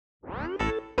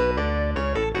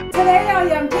Today I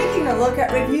am taking a look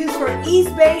at reviews for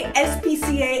East Bay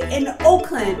SPCA in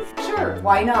Oakland. Sure,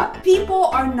 why not? People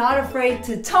are not afraid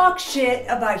to talk shit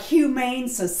about humane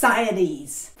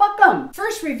societies. Fuck them.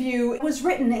 First review was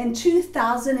written in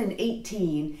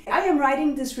 2018. I am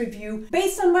writing this review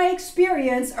based on my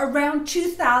experience around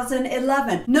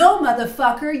 2011. No,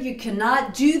 motherfucker, you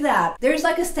cannot do that. There's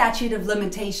like a statute of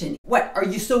limitation. What, are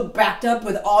you so backed up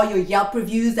with all your Yelp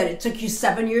reviews that it took you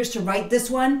 7 years to write this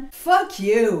one? Fuck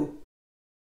you.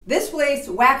 This place,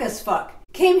 whack as fuck.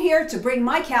 Came here to bring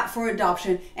my cat for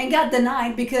adoption and got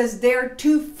denied because they're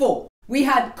too full. We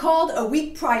had called a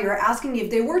week prior asking if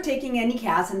they were taking any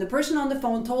cats, and the person on the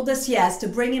phone told us yes to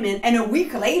bring him in, and a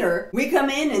week later we come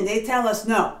in and they tell us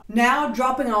no. Now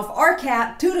dropping off our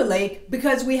cat to the lake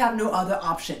because we have no other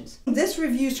options. This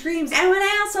review screams, I'm an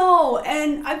asshole,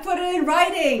 and I put it in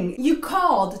writing. You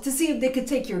called to see if they could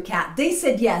take your cat. They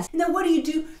said yes. And then what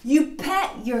do? You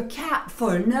pet your cat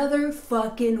for another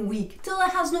fucking week till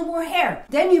it has no more hair.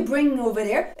 Then you bring it over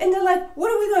there and they're like,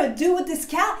 what are we gonna do with this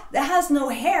cat that has no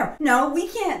hair? No, we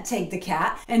can't take the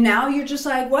cat. And now you're just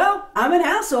like, well, I'm an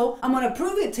asshole. I'm gonna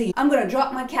prove it to you. I'm gonna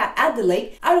drop my cat at the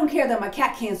lake. I don't care that my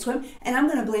cat can't swim, and I'm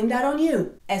gonna blame that on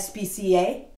you,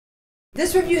 SPCA.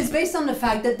 This review is based on the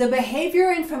fact that the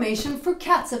behavior information for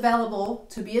cats available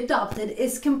to be adopted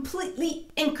is completely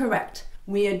incorrect.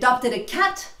 We adopted a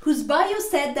cat whose bio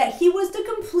said that he was the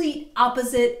complete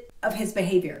opposite of his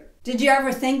behavior. Did you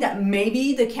ever think that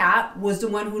maybe the cat was the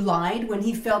one who lied when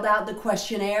he filled out the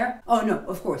questionnaire? Oh no,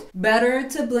 of course. Better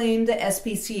to blame the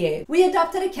SPCA. We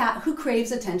adopted a cat who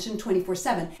craves attention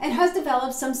 24/7 and has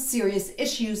developed some serious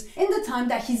issues in the time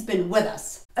that he's been with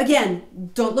us. Again,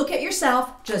 don't look at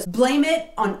yourself, just blame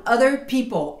it on other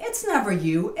people. It's never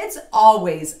you, it's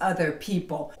always other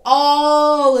people.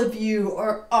 All of you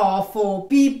are awful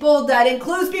people. That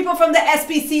includes people from the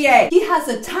SPCA. He has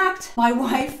attacked my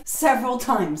wife several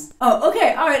times. Oh,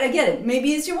 okay, all right, I get it.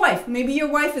 Maybe it's your wife. Maybe your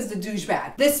wife is the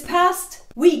douchebag. This past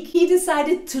week, he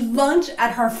decided to lunge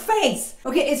at her face.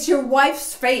 Okay, it's your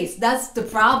wife's face. That's the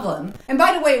problem. And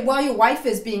by the way, while your wife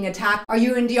is being attacked, are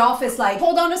you in the office like,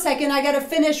 hold on a second, I gotta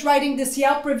finish writing this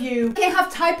Yelp review. I can't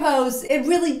have typos. It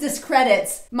really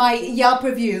discredits my Yelp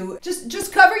review.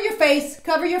 Just cover your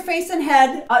face and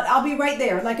head. I'll be right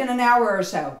there, like in an hour or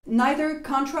so. Neither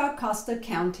Contra Costa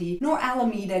County nor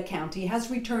Alameda County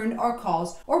has returned our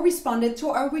calls or responded to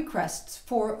our requests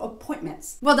for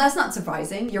appointments. Well, that's not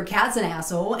surprising. Your cat's an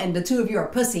asshole and the two of you are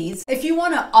pussies. If you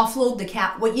want to offload the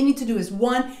cat, what you need to do is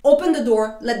 1, open the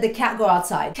door, let the cat go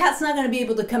outside. Cat's not going to be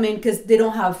able to come in because they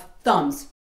don't have thumbs.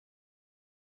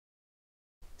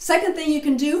 Second thing you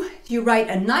can do, you write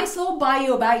a nice little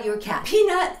bio about your cat.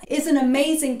 Peanut is an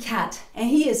amazing cat and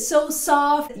he is so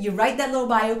soft. You write that little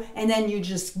bio and then you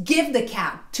just give the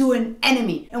cat to an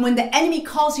enemy. And when the enemy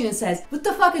calls you and says, what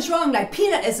the fuck is wrong? Like,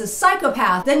 Peanut is a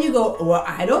psychopath. Then you go, well,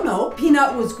 I don't know.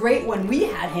 Peanut was great when we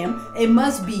had him. It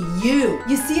must be you.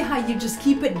 You see how you just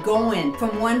keep it going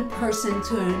from one person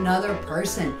to another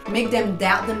person. Make them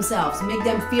doubt themselves. Make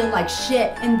them feel like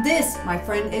shit. And this, my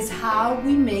friend, is how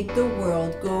we make the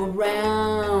world go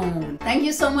round. Thank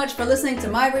you so much for listening to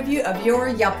my review of your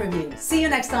Yelp review. See you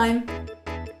next time.